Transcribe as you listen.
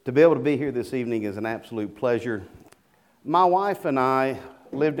To be able to be here this evening is an absolute pleasure. My wife and I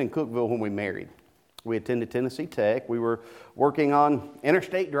lived in Cookeville when we married. We attended Tennessee Tech. We were working on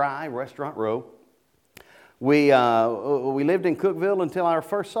Interstate Drive, Restaurant Row. We lived in Cookeville until our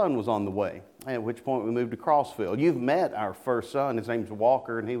first son was on the way, at which point we moved to Crossville. You've met our first son. His name's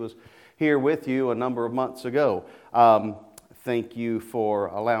Walker, and he was here with you a number of months ago. Thank you for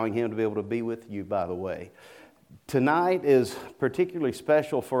allowing him to be able to be with you, by the way. Tonight is particularly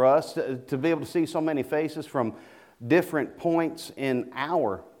special for us to be able to see so many faces from different points in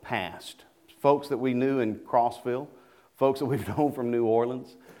our past. Folks that we knew in Crossville, folks that we've known from New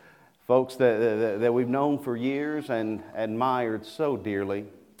Orleans, folks that we've known for years and admired so dearly.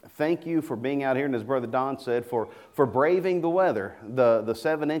 Thank you for being out here, and as Brother Don said, for braving the weather, the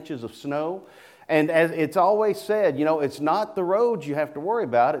 7 inches of snow. And as it's always said, you know, it's not the roads you have to worry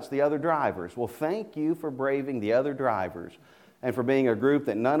about, it's the other drivers. Well, thank you for braving the other drivers and for being a group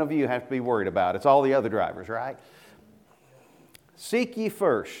that none of you have to be worried about. It's all the other drivers, right? Seek ye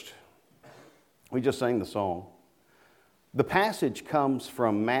first. We just sang the song. The passage comes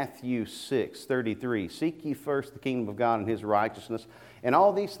from Matthew 6:33. Seek ye first the kingdom of God and His righteousness, and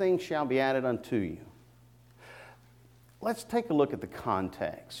all these things shall be added unto you. Let's take a look at the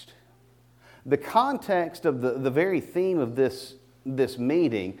context. The context of the very theme of this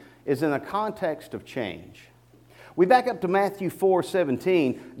meeting is in a context of change. We back up to Matthew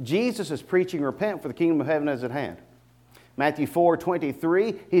 4:17. Jesus is preaching, repent, for the kingdom of heaven is at hand. Matthew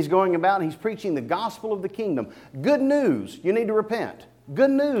 4:23, He's going about and He's preaching the gospel of the kingdom. Good news, you need to repent.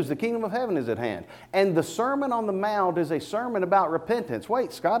 Good news, the kingdom of heaven is at hand. And the Sermon on the Mount is a sermon about repentance.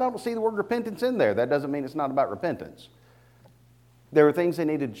 Wait, Scott, I don't see the word repentance in there. That doesn't mean it's not about repentance. There were things they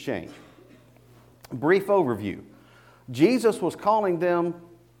needed to change. Brief overview. Jesus was calling them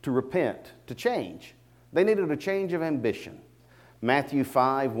to repent, to change. They needed a change of ambition. Matthew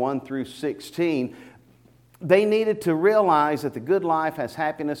 5:1-16, they needed to realize that the good life has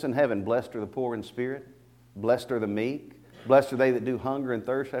happiness in heaven. Blessed are the poor in spirit. Blessed are the meek. Blessed are they that do hunger and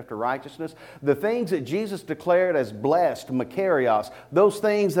thirst after righteousness. The things that Jesus declared as blessed, makarios, those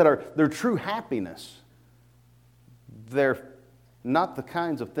things that are their true happiness, they're not the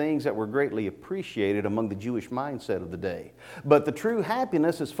kinds of things that were greatly appreciated among the Jewish mindset of the day. But the true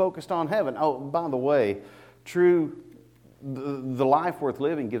happiness is focused on heaven. Oh, by the way, the life worth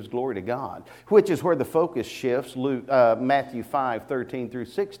living gives glory to God, which is where the focus shifts. Matthew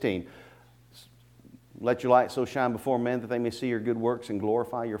 5:13-16. Let your light so shine before men that they may see your good works and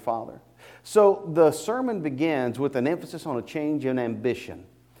glorify your Father. So the sermon begins with an emphasis on a change in ambition.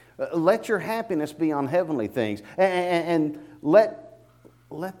 Let your happiness be on heavenly things, and let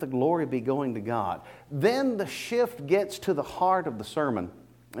the glory be going to God. Then the shift gets to the heart of the sermon,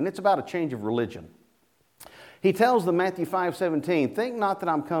 and it's about a change of religion. He tells them, Matthew 5:17, think not that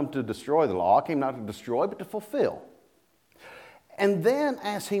I'm come to destroy the law. I came not to destroy, but to fulfill. And then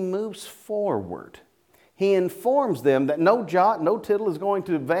as he moves forward, he informs them that no jot, no tittle is going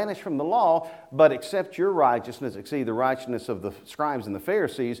to vanish from the law, but except your righteousness exceed the righteousness of the scribes and the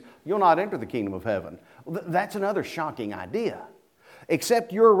Pharisees, you'll not enter the kingdom of heaven. That's another shocking idea.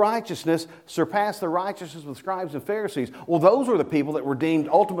 Except your righteousness surpass the righteousness of the scribes and Pharisees. Well, those were the people that were deemed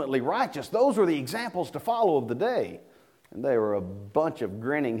ultimately righteous. Those were the examples to follow of the day. And they were a bunch of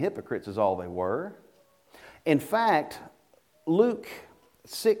grinning hypocrites is all they were. In fact, Luke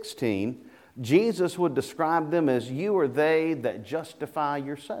 16, Jesus would describe them as you are they that justify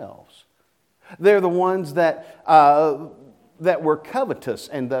yourselves. They're the ones that were covetous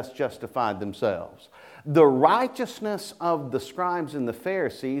and thus justified themselves. The righteousness of the scribes and the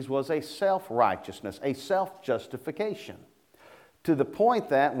Pharisees was a self-righteousness, a self-justification. To the point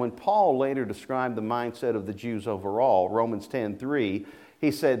that when Paul later described the mindset of the Jews overall, Romans 10:3, he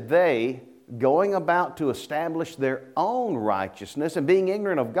said they, going about to establish their own righteousness and being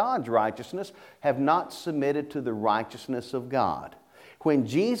ignorant of God's righteousness, have not submitted to the righteousness of God. When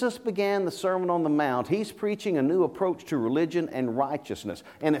Jesus began the Sermon on the Mount, He's preaching a new approach to religion and righteousness,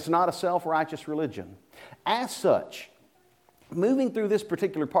 and it's not a self-righteous religion. As such, moving through this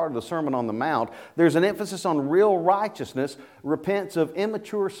particular part of the Sermon on the Mount, there's an emphasis on real righteousness, repents of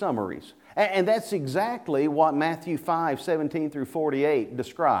immature summaries. And that's exactly what Matthew 5:17-48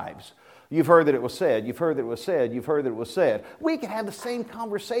 describes. You've heard that it was said, you've heard that it was said, you've heard that it was said. We could have the same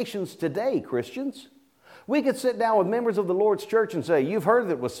conversations today, Christians. We could sit down with members of the Lord's church and say, you've heard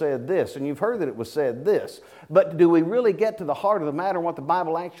that it was said this, and you've heard that it was said this. But do we really get to the heart of the matter and what the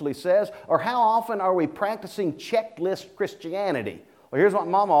Bible actually says? Or how often are we practicing checklist Christianity? Well, here's what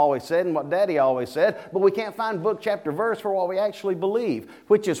Mama always said and what Daddy always said, but we can't find book, chapter, verse for what we actually believe,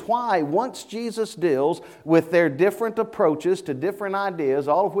 which is why once Jesus deals with their different approaches to different ideas,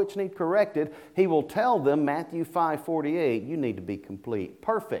 all of which need corrected, He will tell them, Matthew 5:48, you need to be complete,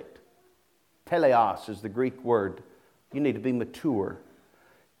 perfect. Teleos is the Greek word. You need to be mature.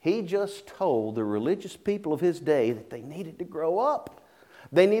 He just told the religious people of His day that they needed to grow up.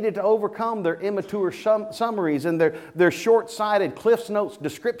 They needed to overcome their immature summaries and their short-sighted Cliff's Notes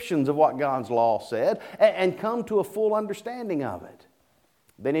descriptions of what God's law said and come to a full understanding of it.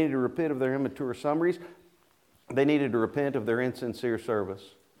 They needed to repent of their immature summaries. They needed to repent of their insincere service.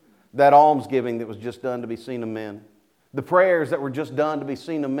 That almsgiving that was just done to be seen of men. The prayers that were just done to be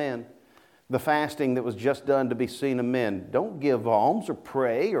seen of men. The fasting that was just done to be seen of men. Don't give alms or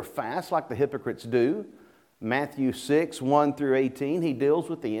pray or fast like the hypocrites do. Matthew 6, 1 through 18, He deals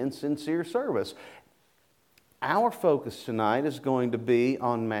with the insincere service. Our focus tonight is going to be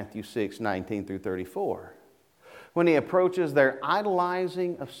on Matthew 6, 19 through 34. When He approaches their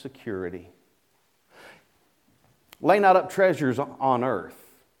idolizing of security. Lay not up treasures on earth,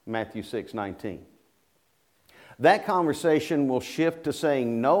 Matthew 6, 19. That conversation will shift to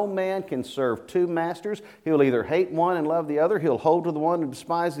saying no man can serve two masters. He'll either hate one and love the other. He'll hold to the one and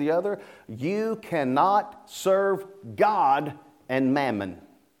despise the other. You cannot serve God and mammon.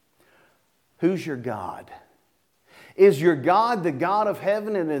 Who's your God? Is your God the God of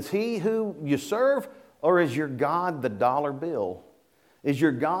heaven and is He who you serve? Or is your God the dollar bill? Is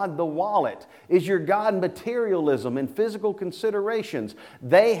your God the wallet? Is your God materialism and physical considerations?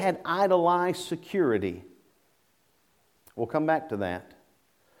 They had idolized security. We'll come back to that.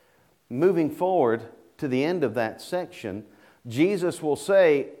 Moving forward to the end of that section, Jesus will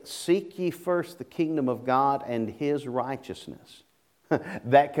say, seek ye first the kingdom of God and His righteousness.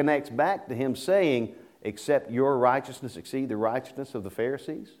 That connects back to Him saying, except your righteousness exceed the righteousness of the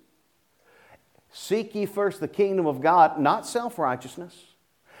Pharisees. Seek ye first the kingdom of God, not self-righteousness.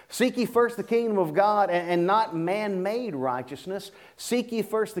 Seek ye first the kingdom of God and not man-made righteousness. Seek ye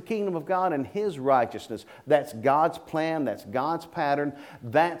first the kingdom of God and His righteousness. That's God's plan. That's God's pattern.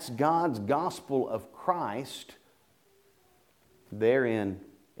 That's God's gospel of Christ. Therein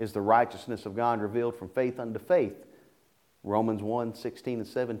is the righteousness of God revealed from faith unto faith. Romans 1, 16 and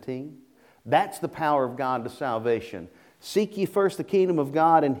 17. That's the power of God to salvation. Seek ye first the kingdom of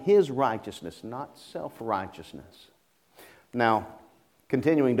God and His righteousness, not self-righteousness. Now,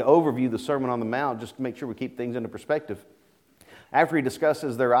 continuing to overview the Sermon on the Mount, just to make sure we keep things into perspective. After He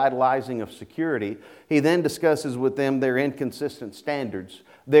discusses their idolizing of security, He then discusses with them their inconsistent standards,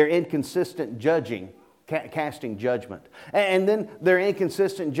 their inconsistent judging, casting judgment, and then their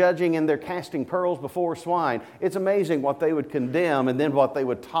inconsistent judging and their casting pearls before swine. It's amazing what they would condemn and then what they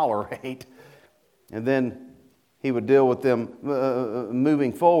would tolerate. And then He would deal with them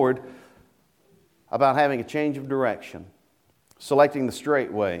moving forward about having a change of direction. Selecting the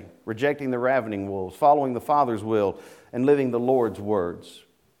straight way, rejecting the ravening wolves, following the Father's will, and living the Lord's words.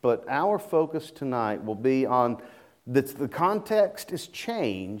 But our focus tonight will be on the context is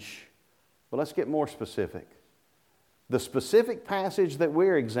change, but let's get more specific. The specific passage that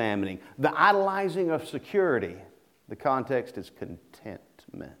we're examining, the idolizing of security, the context is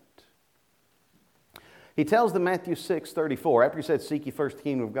contentment. He tells them Matthew 6:34, after He said, seek ye first the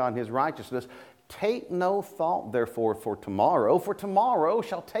kingdom of God and His righteousness, take no thought, therefore, for tomorrow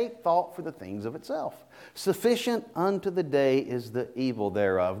shall take thought for the things of itself. Sufficient unto the day is the evil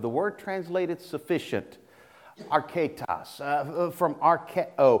thereof. The word translated sufficient, archetas, from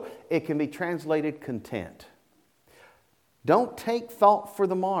archeo, it can be translated content. Don't take thought for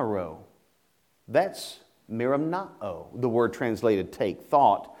the morrow. That's miramnao, the word translated take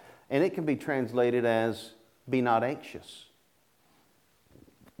thought, and it can be translated as be not anxious.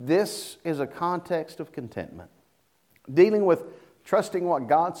 This is a context of contentment, dealing with trusting what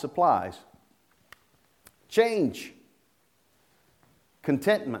God supplies. Change,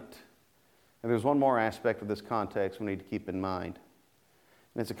 contentment. And there's one more aspect of this context we need to keep in mind.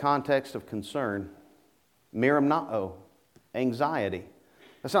 And it's a context of concern. Miramnao, anxiety.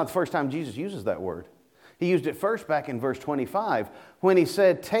 That's not the first time Jesus uses that word. He used it first back in verse 25 when He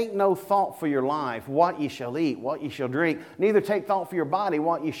said, take no thought for your life, what ye shall eat, what ye shall drink. Neither take thought for your body,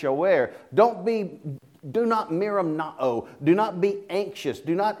 what ye shall wear. Do not miramnao. Do not be anxious.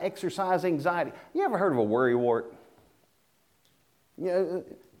 Do not exercise anxiety. You ever heard of a worrywart? You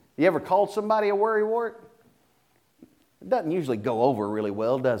ever called somebody a worrywart? It doesn't usually go over really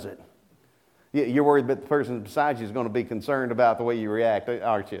well, does it? You're worried that the person beside you is going to be concerned about the way you react,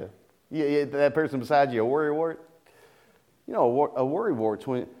 aren't you? That person beside you a worrywart? You know, a worrywart's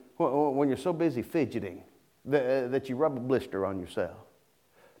when you're so busy fidgeting that you rub a blister on yourself.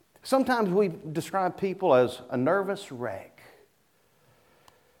 Sometimes we describe people as a nervous wreck.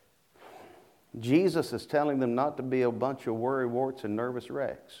 Jesus is telling them not to be a bunch of worry-warts and nervous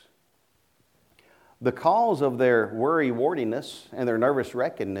wrecks. The cause of their worry-wartiness and their nervous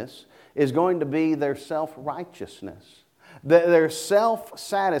wreckedness is going to be their self-righteousness. Their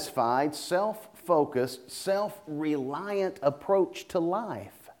self-satisfied, self-focused, self-reliant approach to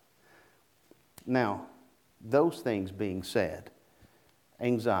life. Now, those things being said,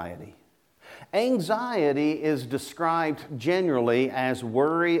 anxiety. Anxiety is described generally as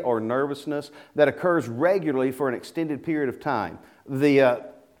worry or nervousness that occurs regularly for an extended period of time.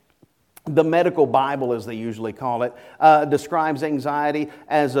 The medical Bible, as they usually call it, describes anxiety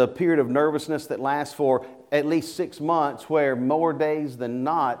as a period of nervousness that lasts for at least 6 months, where more days than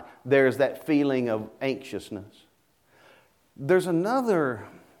not, there's that feeling of anxiousness. There's another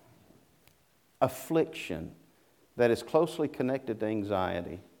affliction that is closely connected to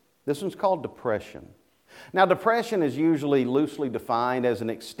anxiety. This one's called depression. Now, depression is usually loosely defined as an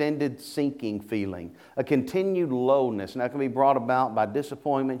extended sinking feeling, a continued lowness. Now, it can be brought about by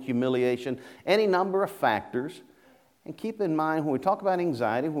disappointment, humiliation, any number of factors. And keep in mind, when we talk about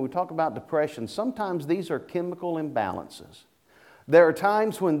anxiety, when we talk about depression, sometimes these are chemical imbalances. There are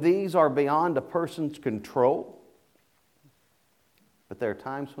times when these are beyond a person's control, but there are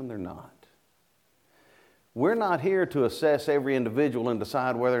times when they're not. We're not here to assess every individual and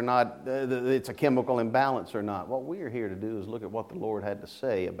decide whether or not it's a chemical imbalance or not. What we are here to do is look at what the Lord had to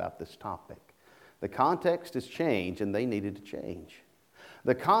say about this topic. The context is change, and they needed to change.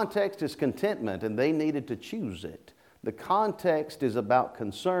 The context is contentment, and they needed to choose it. The context is about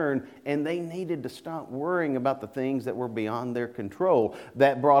concern, and they needed to stop worrying about the things that were beyond their control.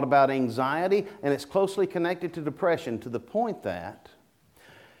 That brought about anxiety, and it's closely connected to depression, to the point that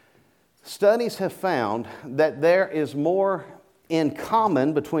studies have found that there is more in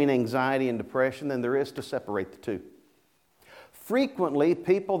common between anxiety and depression than there is to separate the two. Frequently,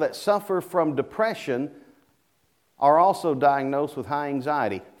 people that suffer from depression are also diagnosed with high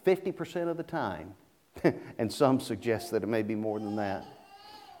anxiety, 50% of the time. And some suggest that it may be more than that.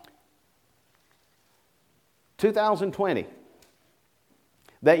 2020,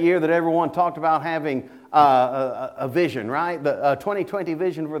 that year that everyone talked about having a vision, right? The 2020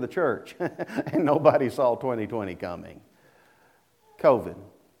 vision for the church. And nobody saw 2020 coming. COVID.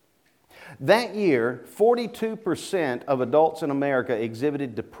 That year, 42% of adults in America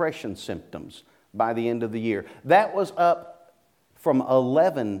exhibited depression symptoms by the end of the year. That was up from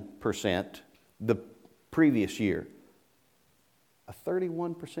 11% the previous year. A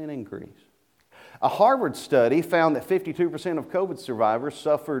 31% increase. A Harvard study found that 52% of COVID survivors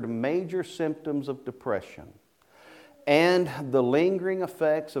suffered major symptoms of depression. And the lingering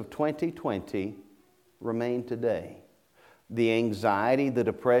effects of 2020 remain today. The anxiety, the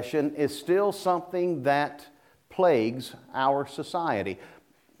depression is still something that plagues our society.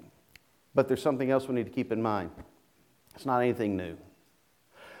 But there's something else we need to keep in mind. It's not anything new.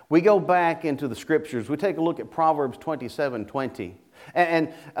 We go back into the Scriptures. We take a look at Proverbs 27:20.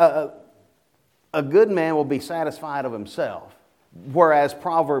 And a good man will be satisfied of himself. Whereas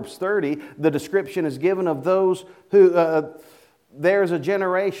Proverbs 30, the description is given of those who, there's a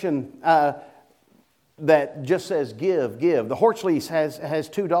generation that just says, give, give. The horse has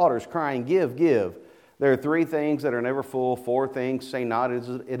 2 daughters crying, give, give. There are 3 things that are never full, 4 things say not,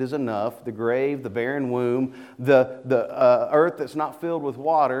 it is enough. The grave, the barren womb, the earth that's not filled with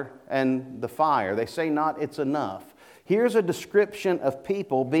water, and the fire. They say not, it's enough. Here's a description of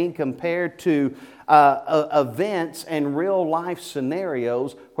people being compared to events and real life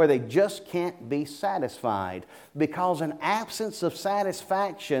scenarios where they just can't be satisfied, because an absence of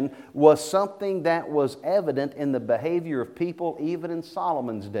satisfaction was something that was evident in the behavior of people even in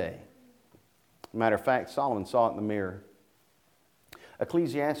Solomon's day. Matter of fact, Solomon saw it in the mirror.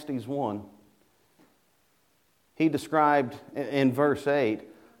 Ecclesiastes 1, he described in verse 8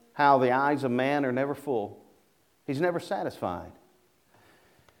 how the eyes of man are never full. He's never satisfied.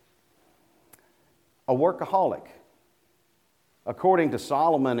 A workaholic. According to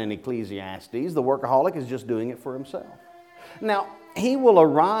Solomon in Ecclesiastes, the workaholic is just doing it for himself. Now, he will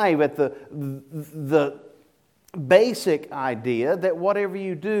arrive at the basic idea that whatever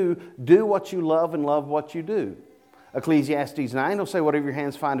you do, do what you love and love what you do. Ecclesiastes 9 will say, whatever your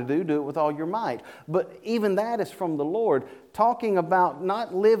hands find to do, do it with all your might. But even that is from the Lord, talking about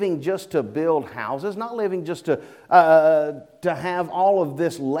not living just to build houses, not living just to have all of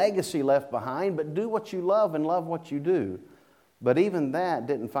this legacy left behind, but do what you love and love what you do. But even that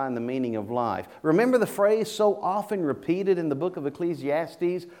didn't find the meaning of life. Remember the phrase so often repeated in the book of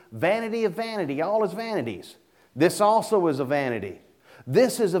Ecclesiastes? Vanity of vanity, all is vanities. This also is a vanity.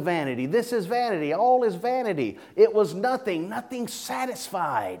 This is a vanity. This is vanity. All is vanity. It was nothing. Nothing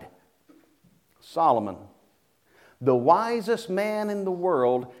satisfied. Solomon, the wisest man in the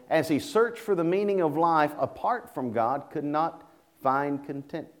world, as he searched for the meaning of life apart from God, could not find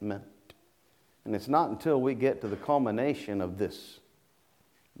contentment. And it's not until we get to the culmination of this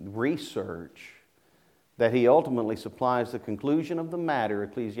research that he ultimately supplies the conclusion of the matter.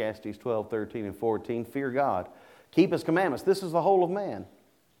 Ecclesiastes 12, 13, and 14. Fear God. Keep His commandments. This is the whole of man.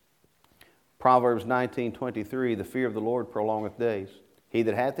 Proverbs 19, 23. The fear of the Lord prolongeth days. He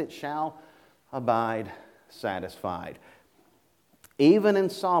that hath it shall abide satisfied. Even in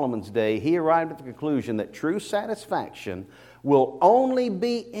Solomon's day, he arrived at the conclusion that true satisfaction will only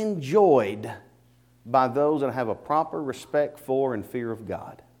be enjoyed by those that have a proper respect for and fear of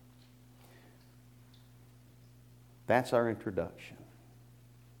God. That's our introduction.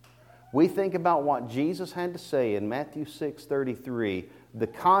 We think about what Jesus had to say in Matthew 6:33. The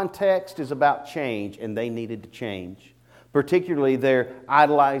context is about change, and they needed to change. Particularly their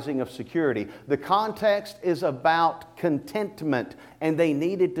idolizing of security. The context is about contentment, and they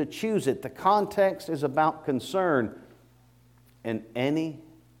needed to choose it. The context is about concern. And any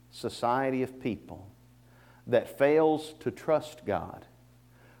society of people that fails to trust God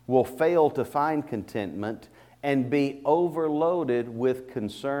will fail to find contentment and be overloaded with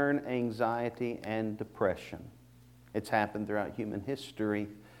concern, anxiety, and depression. It's happened throughout human history,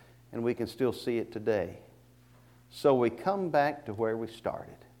 and we can still see it today. So we come back to where we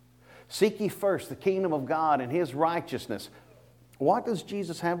started. Seek ye first the kingdom of God and His righteousness. What does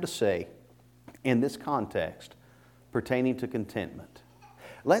Jesus have to say in this context pertaining to contentment?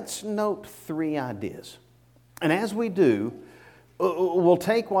 Let's note 3 ideas. And as we do, we'll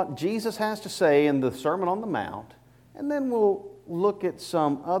take what Jesus has to say in the Sermon on the Mount, and then we'll look at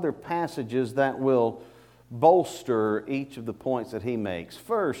some other passages that will bolster each of the points that He makes.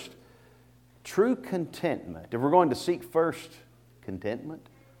 First, true contentment. If we're going to seek first contentment,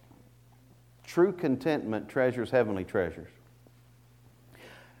 true contentment treasures heavenly treasures.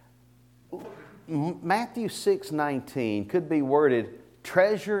 Matthew 6:19 could be worded,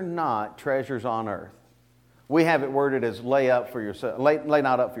 treasure not treasures on earth. We have it worded as lay not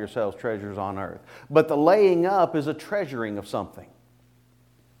up for yourselves treasures on earth. But the laying up is a treasuring of something.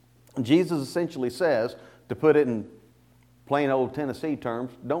 Jesus essentially says, to put it in plain old Tennessee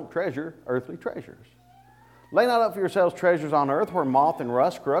terms, don't treasure earthly treasures. Lay not up for yourselves treasures on earth where moth and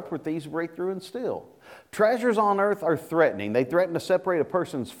rust corrupt, where thieves break through and steal. Treasures on earth are threatening. They threaten to separate a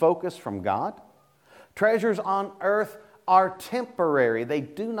person's focus from God. Treasures on earth are temporary. They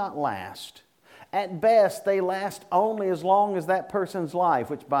do not last. At best, they last only as long as that person's life,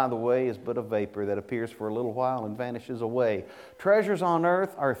 which, by the way, is but a vapor that appears for a little while and vanishes away. Treasures on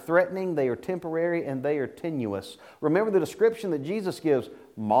earth are threatening, they are temporary, and they are tenuous. Remember the description that Jesus gives: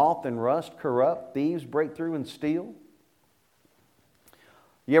 moth and rust corrupt, thieves break through and steal.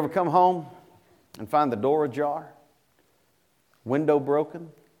 You ever come home and find the door ajar, window broken?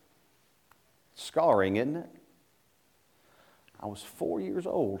 Scarring, isn't it? I was 4 years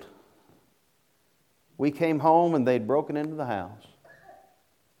old. We came home and they'd broken into the house.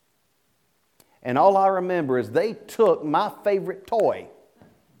 And all I remember is they took my favorite toy.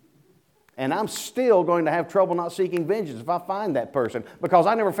 And I'm still going to have trouble not seeking vengeance if I find that person, because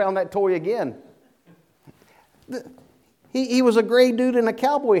I never found that toy again. He was a gray dude in a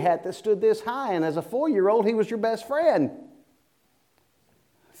cowboy hat that stood this high, and as a 4-year-old, he was your best friend.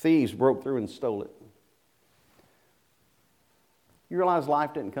 Thieves broke through and stole it. You realize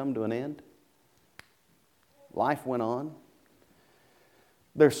life didn't come to an end? Life went on.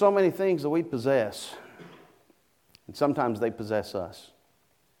 There's so many things that we possess, and sometimes they possess us.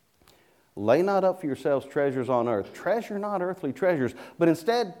 Lay not up for yourselves treasures on earth. Treasure not earthly treasures, but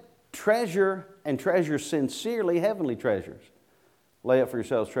instead treasure and treasure sincerely heavenly treasures. Lay up for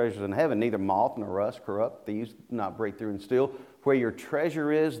yourselves treasures in heaven. Neither moth nor rust corrupt, thieves do not break through and steal. Where your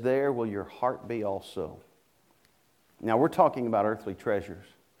treasure is, there will your heart be also. Now we're talking about earthly treasures.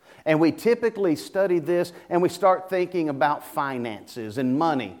 And we typically study this and we start thinking about finances and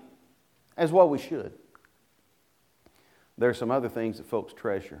money, as well we should. There are some other things that folks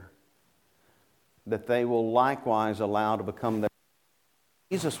treasure that they will likewise allow to become their.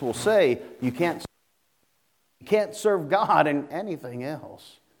 Jesus will say, you can't serve God and anything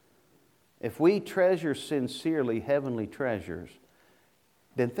else. If we treasure sincerely heavenly treasures,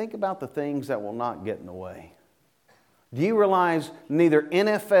 then think about the things that will not get in the way. Do you realize neither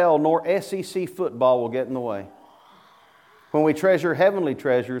NFL nor SEC football will get in the way? When we treasure heavenly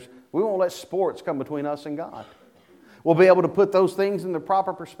treasures, we won't let sports come between us and God. We'll be able to put those things in the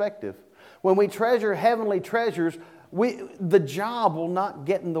proper perspective. When we treasure heavenly treasures, the job will not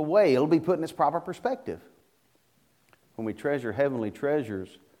get in the way. It'll be put in its proper perspective. When we treasure heavenly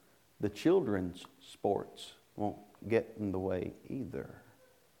treasures, the children's sports won't get in the way either.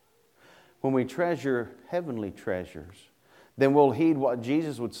 When we treasure heavenly treasures, then we'll heed what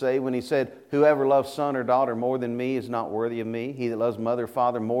Jesus would say when He said, "Whoever loves son or daughter more than me is not worthy of me. He that loves mother or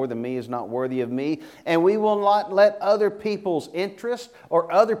father more than me is not worthy of me." And we will not let other people's interest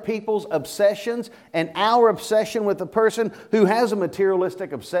or other people's obsessions and our obsession with a person who has a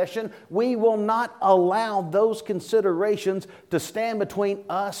materialistic obsession, we will not allow those considerations to stand between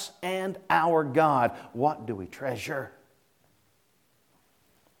us and our God. What do we treasure?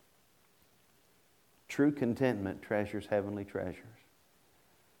 True contentment treasures heavenly treasures.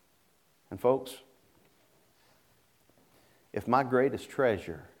 And folks, if my greatest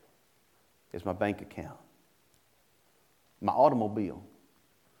treasure is my bank account, my automobile,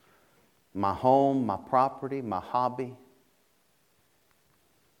 my home, my property, my hobby,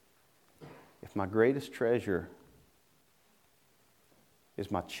 if my greatest treasure is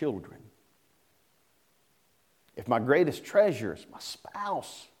my children, if my greatest treasure is my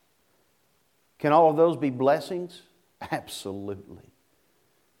spouse, can all of those be blessings? Absolutely.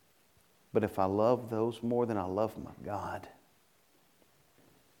 But if I love those more than I love my God,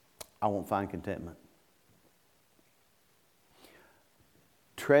 I won't find contentment.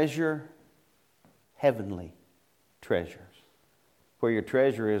 Treasure heavenly treasures. Where your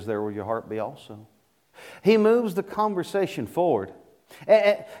treasure is, there will your heart be also. He moves the conversation forward.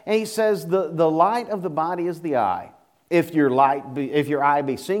 And he says the light of the body is the eye. If your eye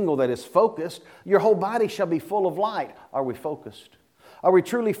be single that is focused, your whole body shall be full of light. Are we focused? Are we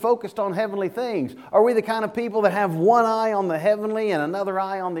truly focused on heavenly things? Are we the kind of people that have one eye on the heavenly and another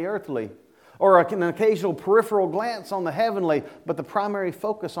eye on the earthly? Or an occasional peripheral glance on the heavenly, but the primary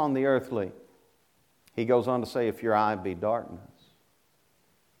focus on the earthly? He goes on to say, if your eye be darkness,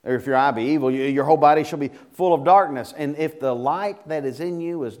 or if your eye be evil, your whole body shall be full of darkness. And if the light that is in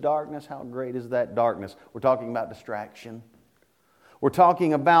you is darkness, how great is that darkness? We're talking about distraction. We're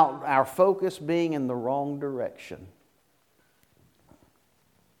talking about our focus being in the wrong direction.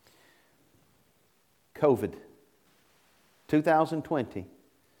 COVID, 2020.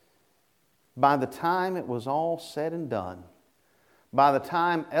 By the time it was all said and done, by the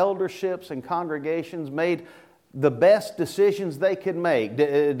time elderships and congregations made the best decisions they could make.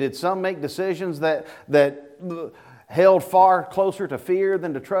 Did some make decisions that held far closer to fear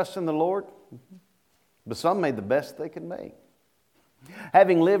than to trust in the Lord? But some made the best they could make.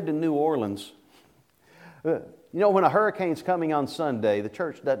 Having lived in New Orleans, when a hurricane's coming on Sunday, the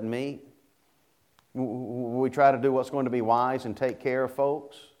church doesn't meet. We try to do what's going to be wise and take care of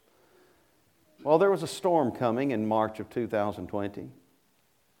folks. Well, there was a storm coming in March of 2020.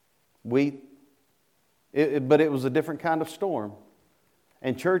 But it was a different kind of storm.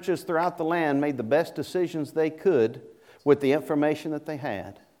 And churches throughout the land made the best decisions they could with the information that they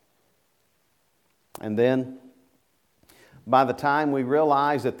had. And then, by the time we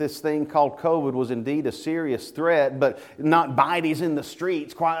realized that this thing called COVID was indeed a serious threat, but not biddies in the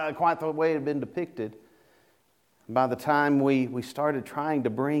streets, quite the way it had been depicted, by the time we started trying to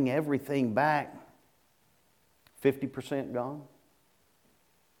bring everything back, 50% gone.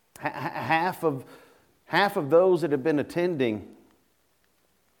 Half of those that have been attending,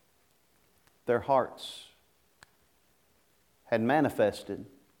 their hearts had manifested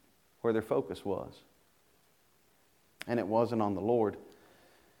where their focus was. And it wasn't on the Lord.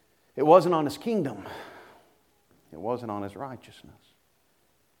 It wasn't on His kingdom. It wasn't on His righteousness.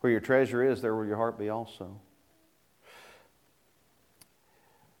 Where your treasure is, there will your heart be also.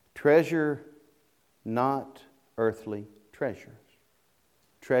 Treasure not earthly treasures.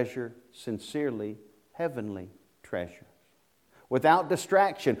 Treasure sincerely heavenly treasures. Without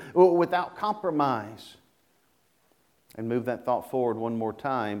distraction, without compromise. And move that thought forward one more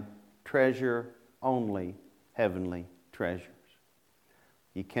time. Treasure only heavenly treasures.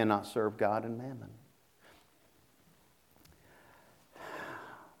 You cannot serve God and mammon.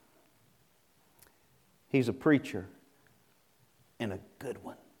 He's a preacher, and a good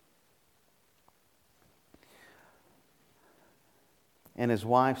one. And his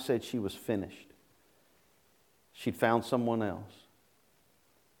wife said she was finished. She'd found someone else.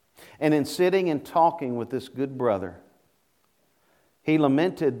 And in sitting and talking with this good brother, he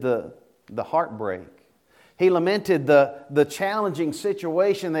lamented the heartbreak. He lamented the challenging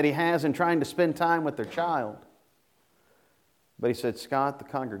situation that he has in trying to spend time with their child. But he said, Scott, the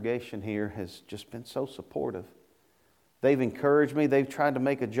congregation here has just been so supportive. They've encouraged me. They've tried to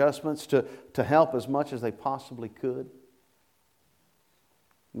make adjustments to help as much as they possibly could.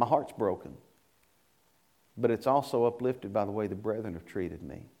 My heart's broken. But it's also uplifted by the way the brethren have treated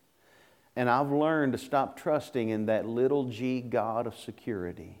me. And I've learned to stop trusting in that little g God of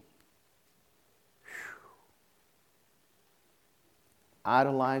security. Whew.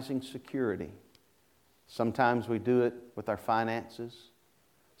 Idolizing security. Sometimes we do it with our finances.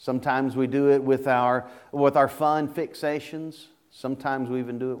 Sometimes we do it with our fun fixations. Sometimes we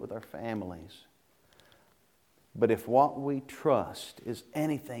even do it with our families. But if what we trust is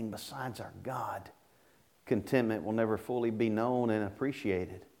anything besides our God, contentment will never fully be known and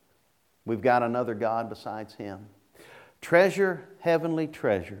appreciated. We've got another God besides Him. Treasure heavenly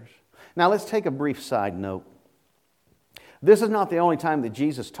treasures. Now let's take a brief side note. This is not the only time that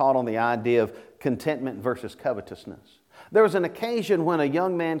Jesus taught on the idea of contentment versus covetousness. There was an occasion when a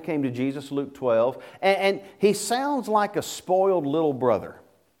young man came to Jesus, Luke 12, and he sounds like a spoiled little brother.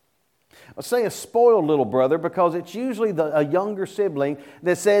 I'll say a spoiled little brother because it's usually a younger sibling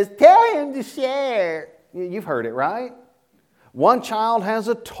that says, "Tell him to share." You've heard it, right? One child has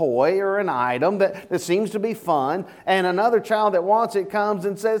a toy or an item that seems to be fun, and another child that wants it comes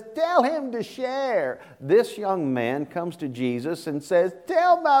and says, "Tell him to share." This young man comes to Jesus and says,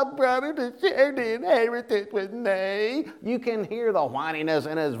 "Tell my brother to share the inheritance with me." You can hear the whininess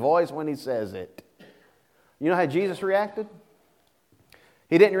in his voice when he says it. You know how Jesus reacted?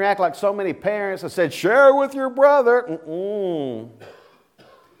 He didn't react like so many parents that said, "Share with your brother."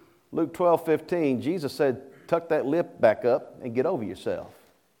 Luke 12:15, Jesus said, "Tuck that lip back up and get over yourself."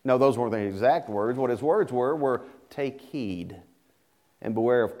 No, those weren't the exact words. What his words were, "Take heed and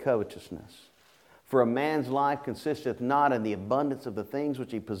beware of covetousness. For a man's life consisteth not in the abundance of the things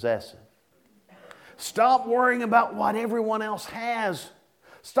which he possesseth." Stop worrying about what everyone else has.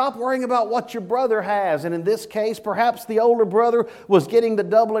 Stop worrying about what your brother has. And in this case, perhaps the older brother was getting the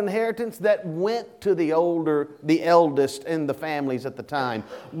double inheritance that went to the eldest in the families at the time.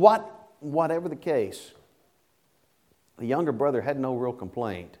 Whatever the case, the younger brother had no real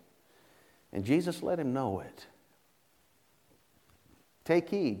complaint. And Jesus let him know it. Take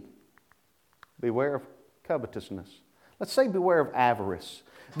heed. Beware of covetousness. Let's say beware of avarice.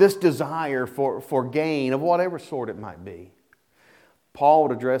 This desire for gain of whatever sort it might be. Paul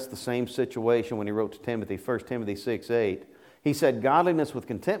would address the same situation when he wrote to Timothy, 1 Timothy 6:8. He said, "Godliness with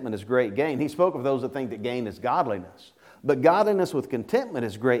contentment is great gain." He spoke of those that think that gain is godliness. But godliness with contentment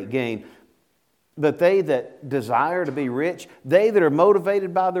is great gain. That they that desire to be rich, they that are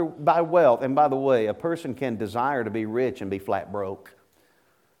motivated by wealth. And by the way, a person can desire to be rich and be flat broke.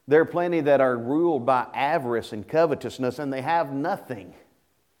 There are plenty that are ruled by avarice and covetousness, and they have nothing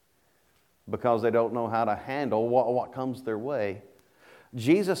because they don't know how to handle what comes their way.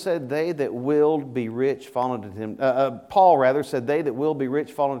 Jesus said, "They that will be rich fall into Paul said, "They that will be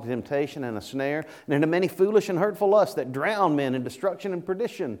rich fall into temptation and a snare, and into many foolish and hurtful lusts that drown men in destruction and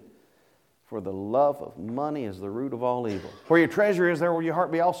perdition. For the love of money is the root of all evil." Where your treasure is, there will your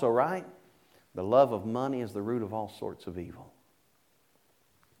heart be also, right? The love of money is the root of all sorts of evil.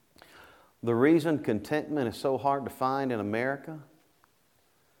 The reason contentment is so hard to find in America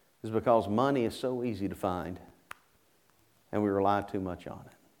is because money is so easy to find, and we rely too much on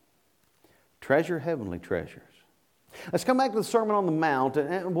it. Treasure heavenly treasures. Let's come back to the Sermon on the Mount,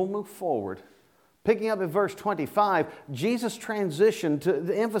 and we'll move forward. Picking up at verse 25, Jesus transitioned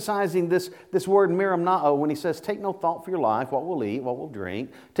to emphasizing this word miramnao when he says, "Take no thought for your life, what we'll eat, what we'll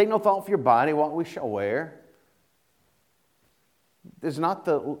drink. Take no thought for your body, what we shall wear. Is not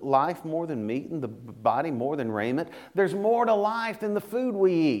the life more than meat and the body more than raiment?" There's more to life than the food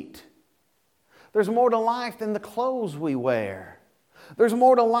we eat. There's more to life than the clothes we wear. There's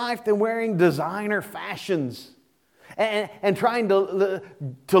more to life than wearing designer fashions and trying to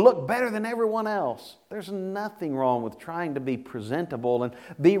look better than everyone else. There's nothing wrong with trying to be presentable and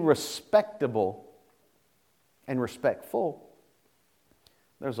be respectable and respectful.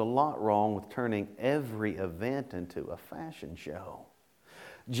 There's a lot wrong with turning every event into a fashion show.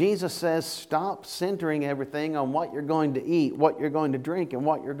 Jesus says, stop centering everything on what you're going to eat, what you're going to drink, and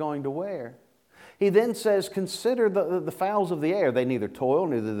what you're going to wear. He then says, consider the fowls of the air. They neither toil,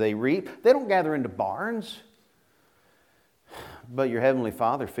 neither they reap. They don't gather into barns. But your heavenly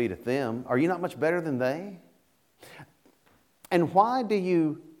Father feedeth them. Are you not much better than they? And why do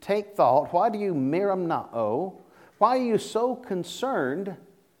you take thought? Why do you miramnao? Why are you so concerned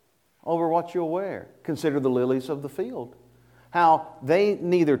over what you'll wear? Consider the lilies of the field. How they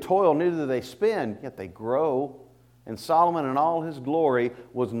neither toil, neither do they spin, yet they grow. And Solomon in all his glory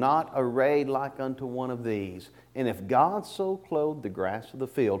was not arrayed like unto one of these. And if God so clothed the grass of the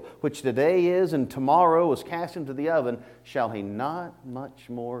field, which today is and tomorrow is cast into the oven, shall He not much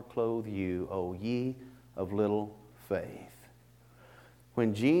more clothe you, O ye of little faith?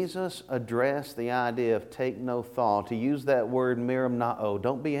 When Jesus addressed the idea of take no thought, He used that word merimnao.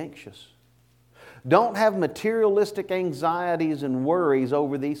 Don't be anxious. Don't have materialistic anxieties and worries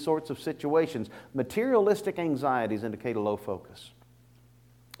over these sorts of situations. Materialistic anxieties indicate a low focus.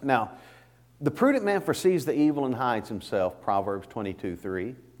 Now, the prudent man foresees the evil and hides himself, Proverbs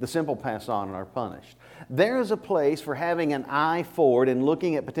 22:3. The simple pass on and are punished. There is a place for having an eye forward and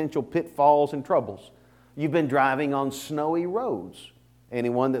looking at potential pitfalls and troubles. You've been driving on snowy roads.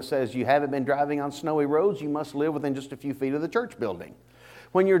 Anyone that says you haven't been driving on snowy roads, you must live within just a few feet of the church building.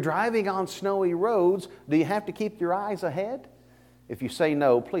 When you're driving on snowy roads, do you have to keep your eyes ahead? If you say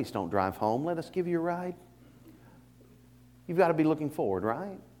no, please don't drive home. Let us give you a ride. You've got to be looking forward,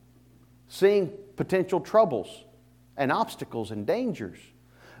 right? Seeing potential troubles and obstacles and dangers.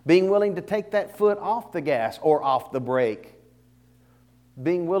 Being willing to take that foot off the gas or off the brake.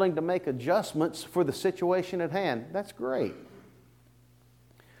 Being willing to make adjustments for the situation at hand. That's great.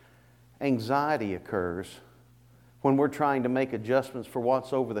 Anxiety occurs when we're trying to make adjustments for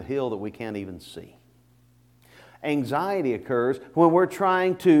what's over the hill that we can't even see. Anxiety occurs when we're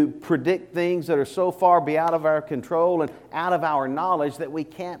trying to predict things that are so far beyond of our control and out of our knowledge that we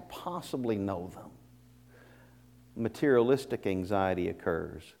can't possibly know them. Materialistic anxiety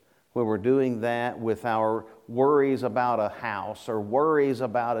occurs when we're doing that with our worries about a house or worries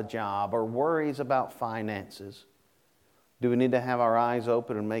about a job or worries about finances. Do we need to have our eyes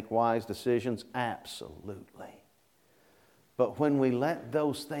open and make wise decisions? Absolutely. But when we let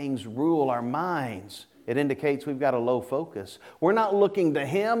those things rule our minds, it indicates we've got a low focus. We're not looking to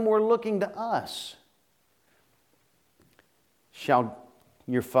Him, we're looking to us. Shall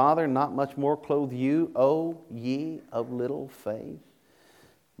your Father not much more clothe you, O ye of little faith?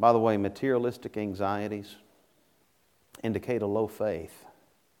 By the way, materialistic anxieties indicate a low faith,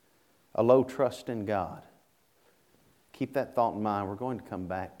 a low trust in God. Keep that thought in mind. We're going to come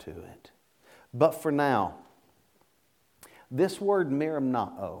back to it. But for now, this word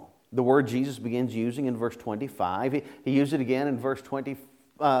merimnao, the word Jesus begins using in verse 25. He used it again in verse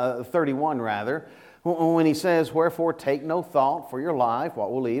 31 rather, when He says, wherefore take no thought for your life,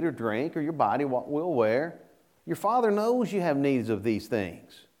 what we'll eat or drink, or your body, what we'll wear. Your Father knows you have needs of these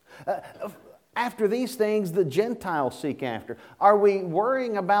things. After these things, the Gentiles seek after. Are we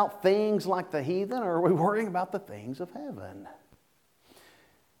worrying about things like the heathen, or are we worrying about the things of heaven?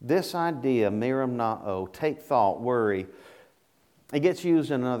 This idea, merimnao, take thought, worry, it gets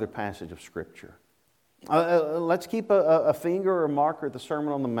used in another passage of Scripture. Let's keep a finger or a marker at the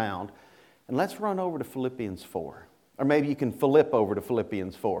Sermon on the Mount, and let's run over to Philippians 4. Or maybe you can flip over to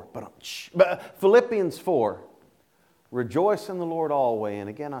Philippians 4. But Philippians 4, rejoice in the Lord always, and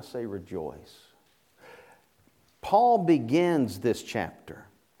again I say rejoice. Paul begins this chapter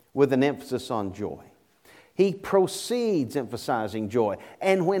with an emphasis on joy. He proceeds emphasizing joy.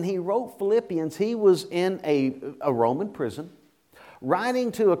 And when he wrote Philippians, he was in a Roman prison,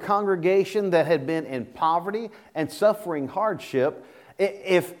 writing to a congregation that had been in poverty and suffering hardship.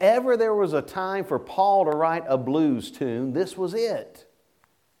 If ever there was a time for Paul to write a blues tune, this was it.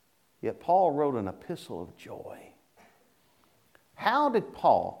 Yet Paul wrote an epistle of joy. How did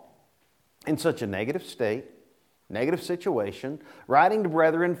Paul, in such a negative state, negative situation, writing to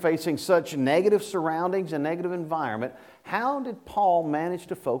brethren facing such negative surroundings and negative environment, how did Paul manage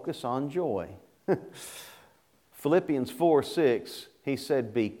to focus on joy? Philippians 4:6, he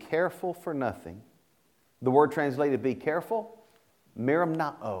said, be careful for nothing. The word translated be careful,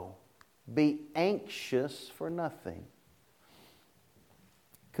 merimnao, be anxious for nothing.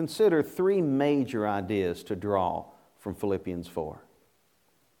 Consider three major ideas to draw from Philippians 4.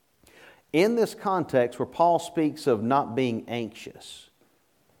 In this context where Paul speaks of not being anxious,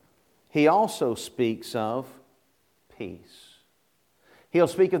 he also speaks of peace. He'll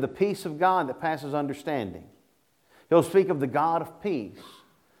speak of the peace of God that passes understanding. He'll speak of the God of peace.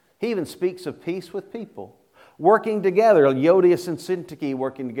 He even speaks of peace with people. Working together, Euodias and Syntyche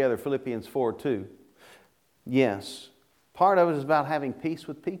working together, Philippians 4:2. Yes, part of it is about having peace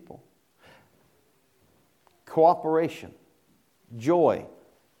with people. Cooperation, joy.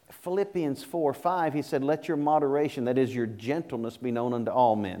 Philippians 4:5, he said, let your moderation, that is your gentleness, be known unto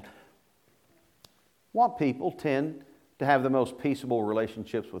all men. What people tend to have the most peaceable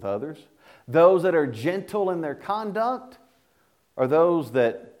relationships with others? Those that are gentle in their conduct, or those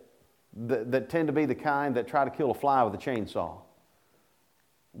that tend to be the kind that try to kill a fly with a chainsaw?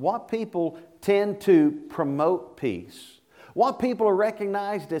 What people tend to promote peace? What people are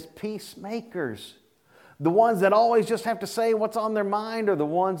recognized as peacemakers? The ones that always just have to say what's on their mind, or the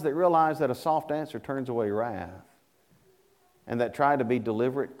ones that realize that a soft answer turns away wrath, and that try to be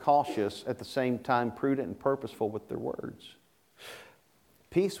deliberate, cautious, at the same time prudent and purposeful with their words?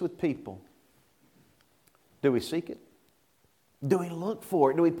 Peace with people. Do we seek it? Do we look for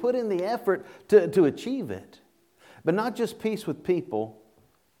it? Do we put in the effort to achieve it? But not just peace with people,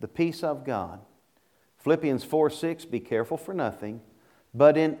 the peace of God. Philippians 4:6, be careful for nothing,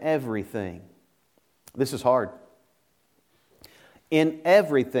 but in everything. This is hard. In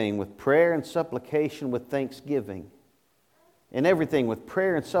everything with prayer and supplication with thanksgiving. In everything with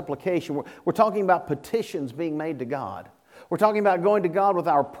prayer and supplication. We're talking about petitions being made to God. We're talking about going to God with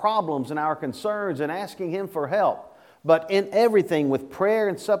our problems and our concerns and asking Him for help. But in everything with prayer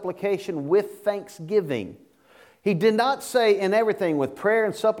and supplication with thanksgiving. He did not say in everything with prayer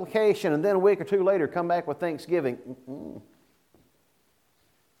and supplication and then a week or two later come back with thanksgiving.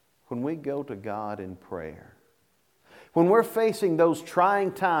 When we go to God in prayer, when we're facing those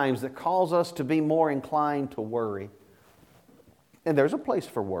trying times that cause us to be more inclined to worry, and there's a place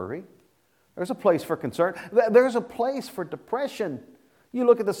for worry, there's a place for concern, there's a place for depression. You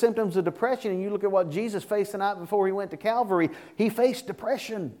look at the symptoms of depression and you look at what Jesus faced the night before He went to Calvary. He faced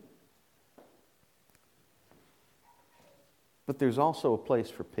depression. But there's also a place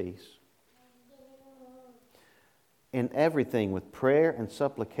for peace. In everything with prayer and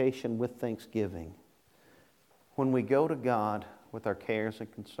supplication with thanksgiving. When we go to God with our cares and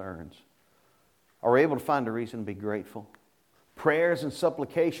concerns, are we able to find a reason to be grateful? Prayers and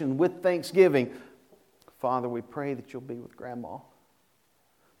supplication with thanksgiving. Father, we pray that You'll be with Grandma.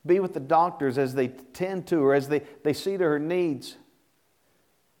 Be with the doctors as they tend to her, as they see to her needs.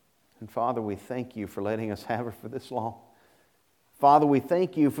 And Father, we thank You for letting us have her for this long. Father, we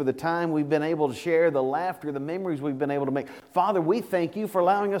thank You for the time we've been able to share, the laughter, the memories we've been able to make. Father, we thank You for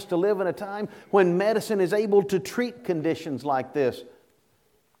allowing us to live in a time when medicine is able to treat conditions like this.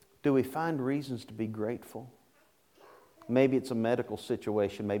 Do we find reasons to be grateful? Maybe it's a medical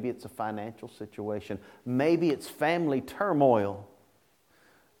situation. Maybe it's a financial situation. Maybe it's family turmoil.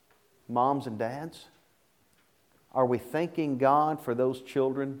 Moms and dads, are we thanking God for those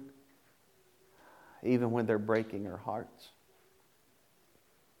children even when they're breaking our hearts?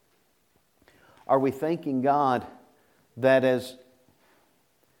 Are we thanking God that as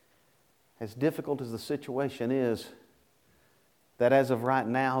difficult as the situation is, that as of right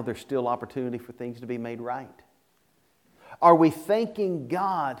now there's still opportunity for things to be made right? Are we thanking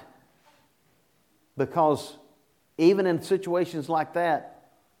God because even in situations like that,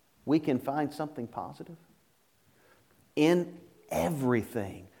 we can find something positive? In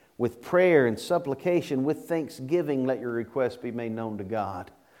everything, with prayer and supplication, with thanksgiving, let your requests be made known to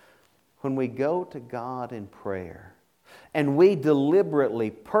God. When we go to God in prayer and we deliberately,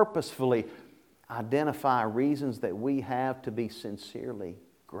 purposefully identify reasons that we have to be sincerely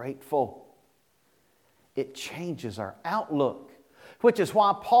grateful, it changes our outlook, which is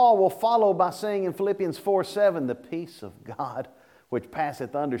why Paul will follow by saying in Philippians 4:7, the peace of God, which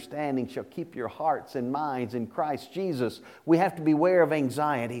passeth understanding, shall keep your hearts and minds in Christ Jesus. We have to beware of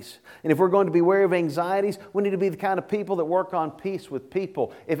anxieties. And if we're going to beware of anxieties, we need to be the kind of people that work on peace with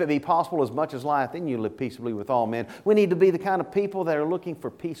people. If it be possible, as much as lieth in you, live peaceably with all men. We need to be the kind of people that are looking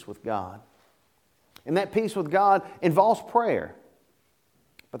for peace with God. And that peace with God involves prayer.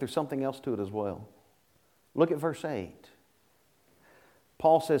 But there's something else to it as well. Look at verse 8.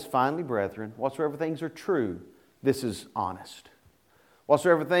 Paul says, finally, brethren, whatsoever things are true, this is honest.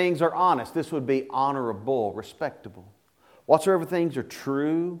 Whatsoever things are honest, this would be honorable, respectable. Whatsoever things are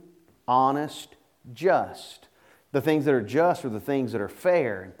true, honest, just. The things that are just are the things that are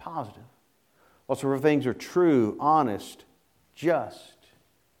fair and positive. Whatsoever things are true, honest, just,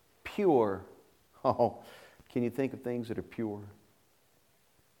 pure. Oh, can you think of things that are pure?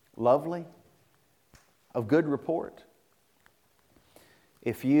 Lovely, of good report.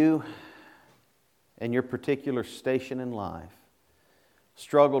 If you, in your particular station in life,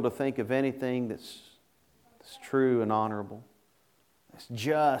 struggle to think of anything that's true and honorable, that's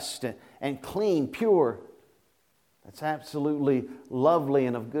just and clean, pure, that's absolutely lovely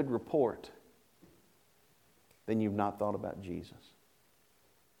and of good report, then you've not thought about Jesus.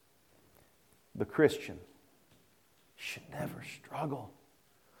 The Christian should never struggle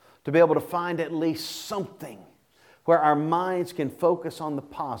to be able to find at least something where our minds can focus on the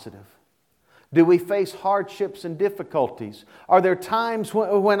positive. Do we face hardships and difficulties? Are there times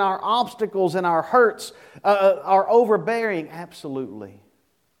when our obstacles and our hurts are overbearing? Absolutely.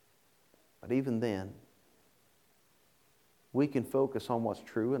 But even then, we can focus on what's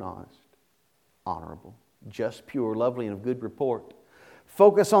true and honest, honorable, just, pure, lovely, and of good report.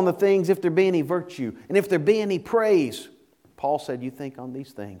 Focus on the things, if there be any virtue, and if there be any praise. Paul said, you think on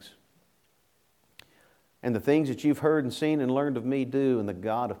these things. And the things that you've heard and seen and learned of me do, and the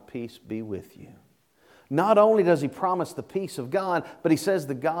God of peace be with you. Not only does He promise the peace of God, but He says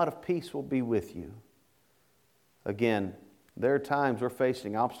the God of peace will be with you. Again, there are times we're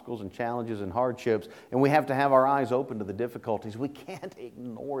facing obstacles and challenges and hardships, and we have to have our eyes open to the difficulties. We can't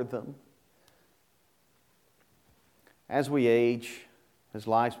ignore them. As we age, as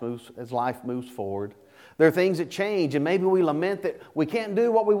life moves forward, there are things that change, and maybe we lament that we can't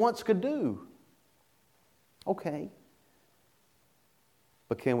do what we once could do. Okay.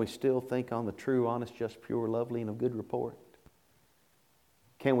 But can we still think on the true, honest, just, pure, lovely, and of good report?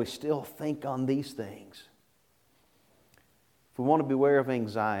 Can we still think on these things? If we want to beware of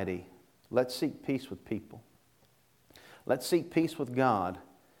anxiety, let's seek peace with people. Let's seek peace with God,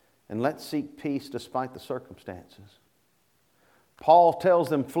 and let's seek peace despite the circumstances. Paul tells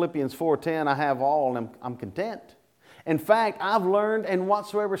them, Philippians 4:10, I have all and I'm content. In fact, I've learned in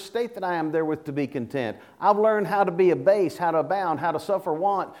whatsoever state that I am therewith to be content. I've learned how to be abased, how to abound, how to suffer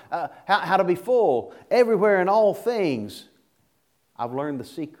want, how to be full, everywhere in all things. I've learned the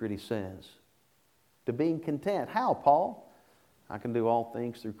secret, he says, to being content. How, Paul? I can do all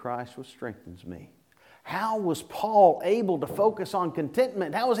things through Christ which strengthens me. How was Paul able to focus on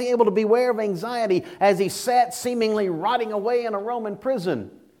contentment? How was he able to beware of anxiety as he sat seemingly rotting away in a Roman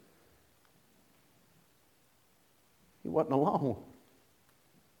prison? He wasn't alone.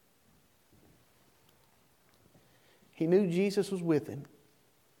 He knew Jesus was with him.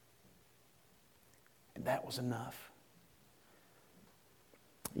 And that was enough.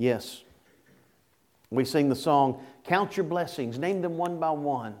 Yes. We sing the song, Count Your Blessings, name them one by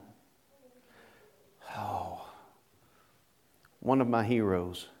one. Oh, one of my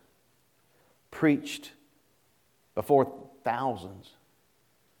heroes preached before thousands,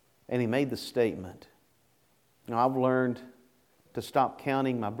 and he made the statement, now, I've learned to stop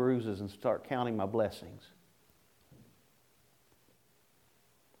counting my bruises and start counting my blessings.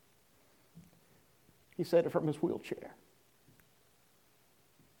 He said it from his wheelchair.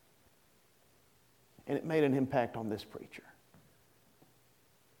 And it made an impact on this preacher.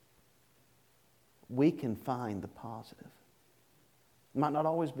 We can find the positive. It might not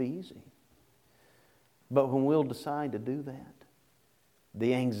always be easy. But when we'll decide to do that,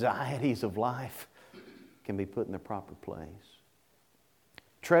 the anxieties of life can be put in their proper place.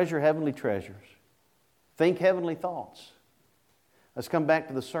 Treasure heavenly treasures. Think heavenly thoughts. Let's come back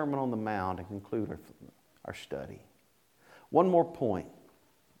to the Sermon on the Mount and conclude our study. One more point.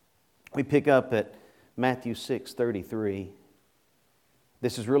 We pick up at Matthew 6:33.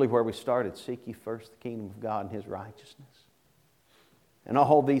 This is really where we started. Seek ye first the kingdom of God and His righteousness. And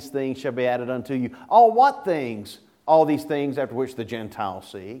all these things shall be added unto you. All what things? All these things after which the Gentiles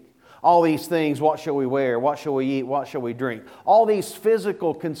seek. All these things, what shall we wear? What shall we eat? What shall we drink? All these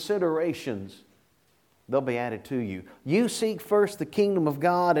physical considerations, they'll be added to you. You seek first the kingdom of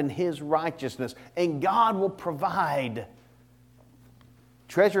God and His righteousness, and God will provide.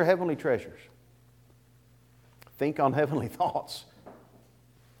 Treasure heavenly treasures. Think on heavenly thoughts.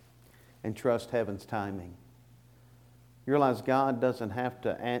 And trust heaven's timing. You realize God doesn't have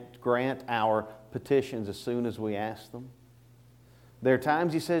to grant our petitions as soon as we ask them. There are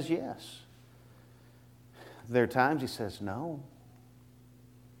times He says yes. There are times He says no.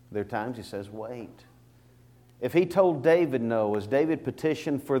 There are times He says wait. If He told David no, as David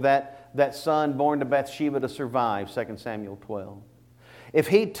petitioned for that son born to Bathsheba to survive, 2 Samuel 12. If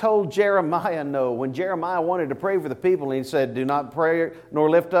He told Jeremiah no, when Jeremiah wanted to pray for the people and He said, do not pray nor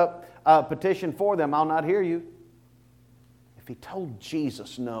lift up a petition for them, I'll not hear you. If He told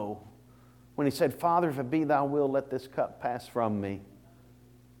Jesus no, when He said, Father, if it be Thy will, let this cup pass from me.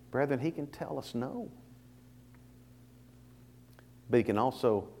 Brethren, He can tell us no. But He can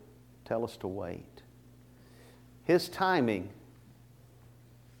also tell us to wait. His timing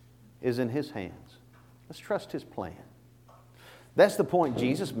is in His hands. Let's trust His plan. That's the point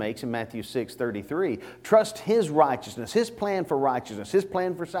Jesus makes in Matthew 6:33. Trust His righteousness, His plan for righteousness, His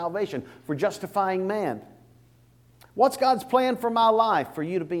plan for salvation, for justifying man. What's God's plan for my life? For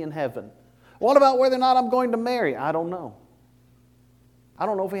you to be in heaven. What about whether or not I'm going to marry? I don't know. I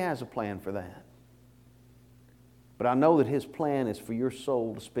don't know if He has a plan for that. But I know that His plan is for your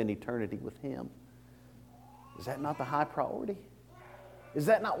soul to spend eternity with Him. Is that not the high priority? Is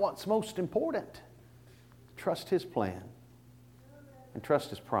that not what's most important? Trust His plan and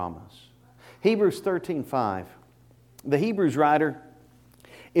trust His promise. Hebrews 13:5. The Hebrews writer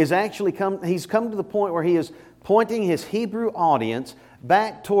is actually he's come to the point where he is pointing his Hebrew audience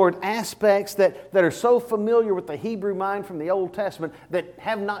back toward aspects that are so familiar with the Hebrew mind from the Old Testament that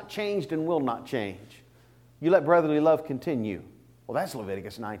have not changed and will not change. You let brotherly love continue. Well, that's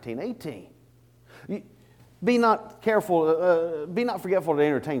Leviticus 19:18. Be not forgetful to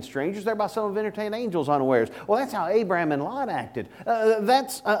entertain strangers, thereby some have entertained angels unawares. Well, that's how Abraham and Lot acted.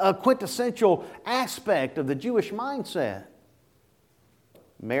 That's a quintessential aspect of the Jewish mindset.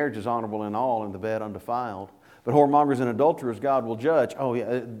 Marriage is honorable in all, and the bed undefiled. But whoremongers and adulterers God will judge. Oh,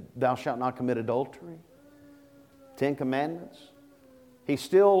 yeah, thou shalt not commit adultery. 10 Commandments. He's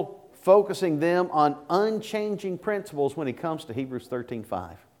still focusing them on unchanging principles when he comes to Hebrews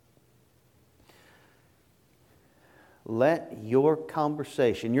 13:5. Let your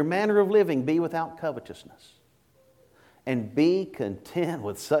conversation, your manner of living, be without covetousness. And be content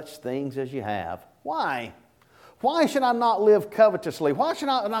with such things as you have. Why? Why should I not live covetously? Why should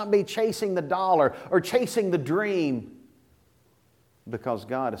I not be chasing the dollar or chasing the dream? Because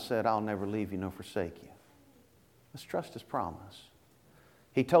God has said, I'll never leave you nor forsake you. Let's trust His promise.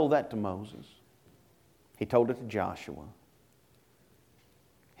 He told that to Moses. He told it to Joshua.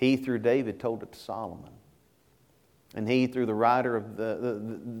 He, through David, told it to Solomon. And he, through the writer of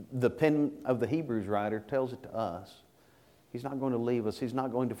the pen of the Hebrews writer, tells it to us. He's not going to leave us. He's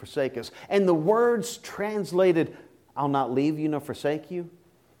not going to forsake us. And the words translated, I'll not leave you nor forsake you.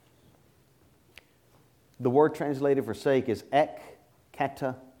 The word translated forsake is ek,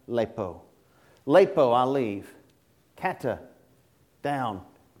 kata, lepo. Lepo, I leave. Kata, down.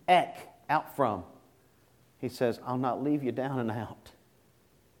 Ek, out from. He says, I'll not leave you down and out.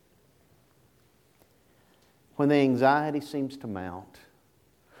 When the anxiety seems to mount,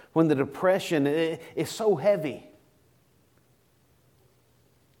 when the depression is so heavy,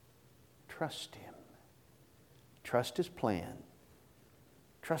 trust Him. Trust His plan.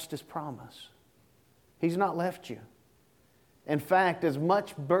 Trust His promise. He's not left you. In fact, as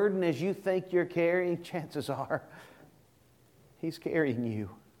much burden as you think you're carrying, chances are He's carrying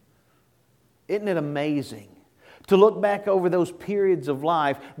you. Isn't it amazing to look back over those periods of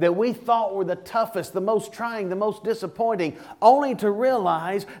life that we thought were the toughest, the most trying, the most disappointing, only to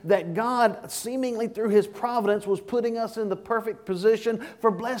realize that God, seemingly through His providence, was putting us in the perfect position for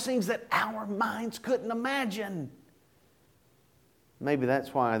blessings that our minds couldn't imagine. Maybe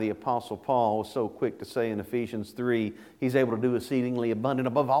that's why the Apostle Paul was so quick to say in Ephesians 3, he's able to do exceedingly abundant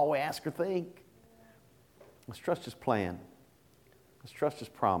above all we ask or think. Let's trust His plan. Let's trust His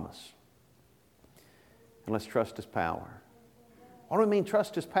promise. And let's trust His power. What do we mean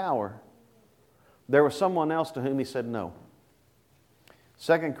trust His power? There was someone else to whom He said no.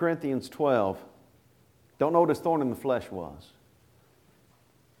 2 Corinthians 12. Don't know what his thorn in the flesh was.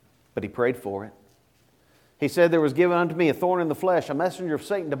 But he prayed for it. He said, there was given unto me a thorn in the flesh, a messenger of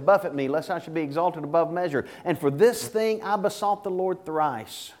Satan to buffet me, lest I should be exalted above measure. And for this thing I besought the Lord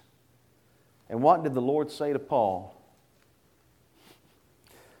thrice. And what did the Lord say to Paul?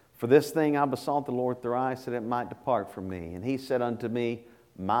 For this thing I besought the Lord thrice, that it might depart from me. And He said unto me,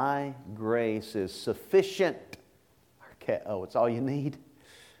 my grace is sufficient. Oh, it's all you need.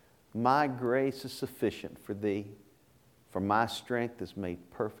 My grace is sufficient for thee, for my strength is made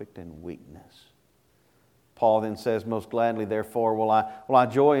perfect in weakness. Paul then says, most gladly, therefore, will I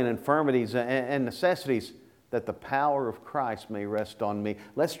joy in infirmities and necessities, that the power of Christ may rest on me.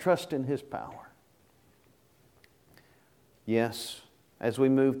 Let's trust in His power. Yes, as we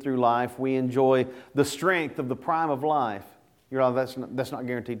move through life, we enjoy the strength of the prime of life. That's not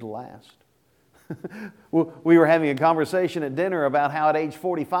guaranteed to last. We were having a conversation at dinner about how at age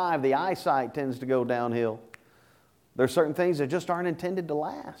 45 the eyesight tends to go downhill. There are certain things that just aren't intended to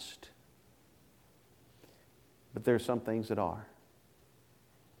last. But there are some things that are.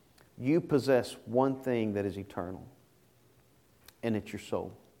 You possess one thing that is eternal, and it's your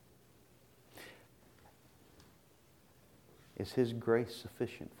soul. Is His grace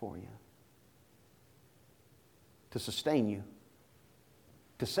sufficient for you? To sustain you,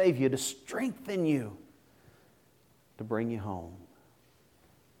 to save you, to strengthen you, to bring you home.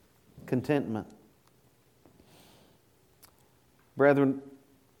 Contentment. Brethren,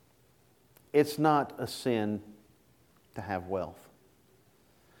 it's not a sin to have wealth.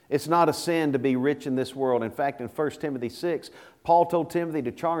 It's not a sin to be rich in this world. In fact, in 1 Timothy 6, Paul told Timothy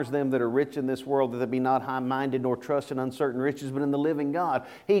to charge them that are rich in this world that they be not high-minded nor trust in uncertain riches, but in the living God.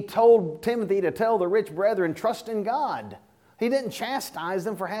 He told Timothy to tell the rich brethren, trust in God. He didn't chastise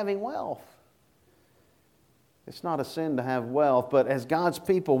them for having wealth. It's not a sin to have wealth, but as God's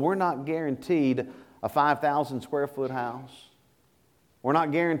people, we're not guaranteed a 5,000 square foot house. We're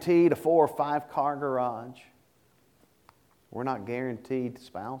not guaranteed a 4 or 5 car garage. We're not guaranteed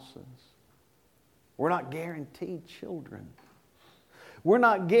spouses. We're not guaranteed children. We're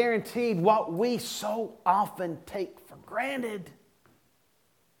not guaranteed what we so often take for granted.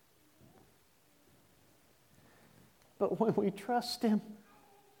 But when we trust Him,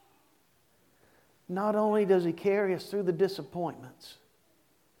 not only does He carry us through the disappointments,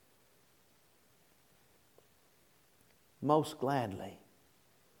 most gladly,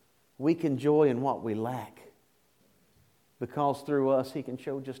 we can joy in what we lack, because through us He can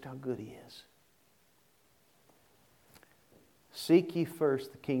show just how good He is. Seek ye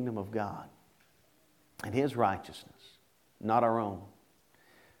first the kingdom of God and His righteousness, not our own.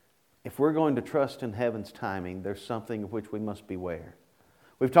 If we're going to trust in heaven's timing, there's something of which we must beware.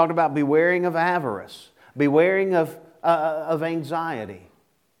 We've talked about bewaring of avarice, bewaring of anxiety,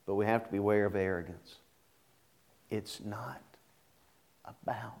 but we have to beware of arrogance. It's not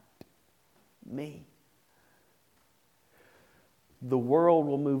about me. The world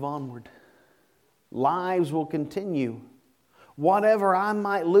will move onward. Lives will continue. Whatever I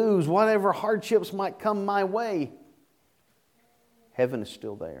might lose, whatever hardships might come my way, heaven is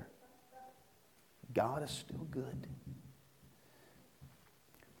still there. God is still good.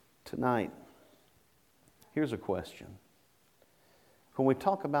 Tonight, here's a question. When we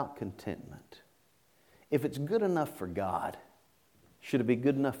talk about contentment, if it's good enough for God, should it be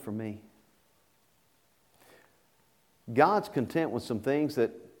good enough for me? God's content with some things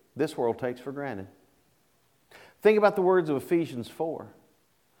that this world takes for granted. Think about the words of Ephesians 4.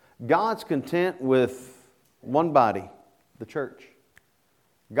 God's content with one body, the church.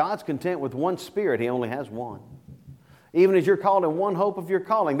 God's content with one Spirit. He only has one. Even as you're called in one hope of your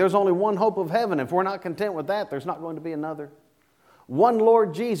calling, there's only one hope of heaven. If we're not content with that, there's not going to be another. One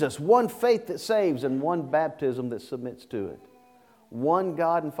Lord Jesus, one faith that saves, and one baptism that submits to it. One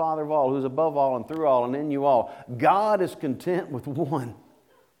God and Father of all, who's above all and through all and in you all. God is content with one.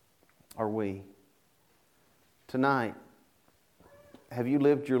 Are we? Tonight, have you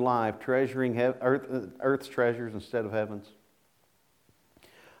lived your life treasuring earth's treasures instead of heaven's?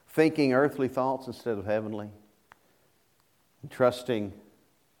 Thinking earthly thoughts instead of heavenly? Trusting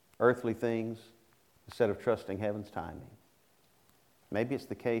earthly things instead of trusting heaven's timing? Maybe it's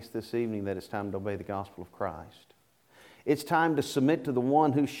the case this evening that it's time to obey the gospel of Christ. It's time to submit to the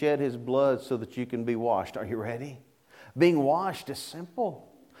one who shed His blood so that you can be washed. Are you ready? Being washed is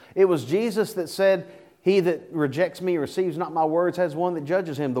simple. It was Jesus that said, "He that rejects me, receives not my words, has one that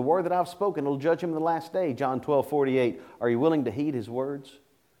judges him. The word that I've spoken will judge him in the last day." John 12:48. Are you willing to heed His words?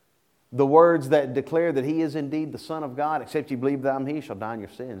 The words that declare that He is indeed the Son of God. Except you believe that I'm He, shall die in your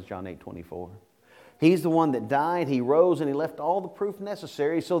sins. John 8:24. He's the one that died, He rose, and He left all the proof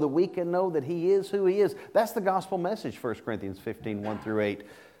necessary so that we can know that He is who He is. That's the gospel message, 1 Corinthians 15:1-8.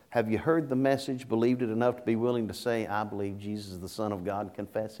 Have you heard the message, believed it enough to be willing to say, "I believe Jesus is the Son of God," and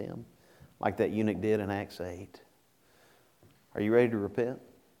confess Him? Like that eunuch did in Acts 8. Are you ready to repent?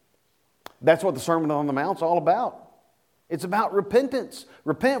 That's what the Sermon on the Mount's all about. It's about repentance.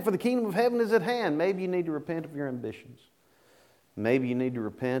 Repent, for the kingdom of heaven is at hand. Maybe you need to repent of your ambitions. Maybe you need to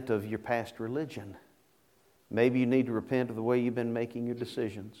repent of your past religion. Maybe you need to repent of the way you've been making your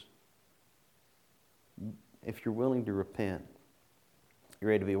decisions. If you're willing to repent, you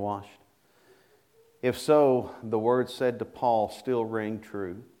ready to be washed? If so, the words said to Paul still ring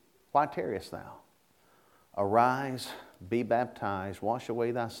true. Why tarriest thou? Arise, be baptized, wash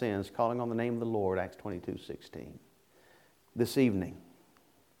away thy sins, calling on the name of the Lord, Acts 22:16. This evening,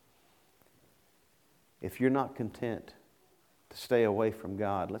 if you're not content to stay away from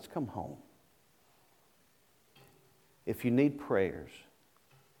God, let's come home. If you need prayers,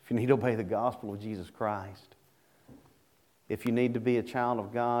 if you need to obey the gospel of Jesus Christ, if you need to be a child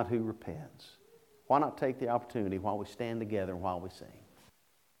of God who repents, why not take the opportunity while we stand together and while we sing?